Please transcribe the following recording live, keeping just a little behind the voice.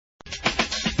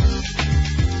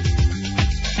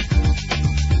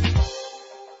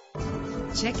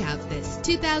Check out this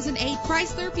 2008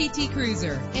 Chrysler PT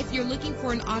Cruiser. If you're looking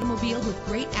for an automobile with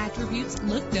great attributes,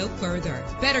 look no further.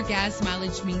 Better gas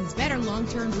mileage means better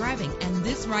long-term driving, and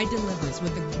this ride delivers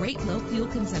with a great low fuel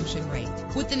consumption rate.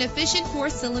 With an efficient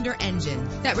 4-cylinder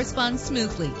engine that responds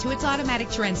smoothly to its automatic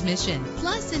transmission.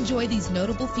 Plus, enjoy these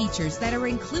notable features that are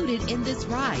included in this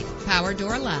ride: power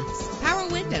door locks, power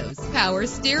windows, power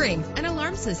steering, an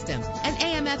alarm system, an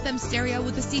AM/FM stereo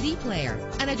with a CD player,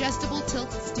 an adjustable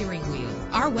tilt steering wheel.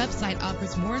 Our website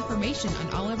offers more information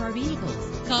on all of our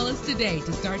vehicles. Call us today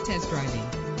to start test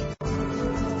driving.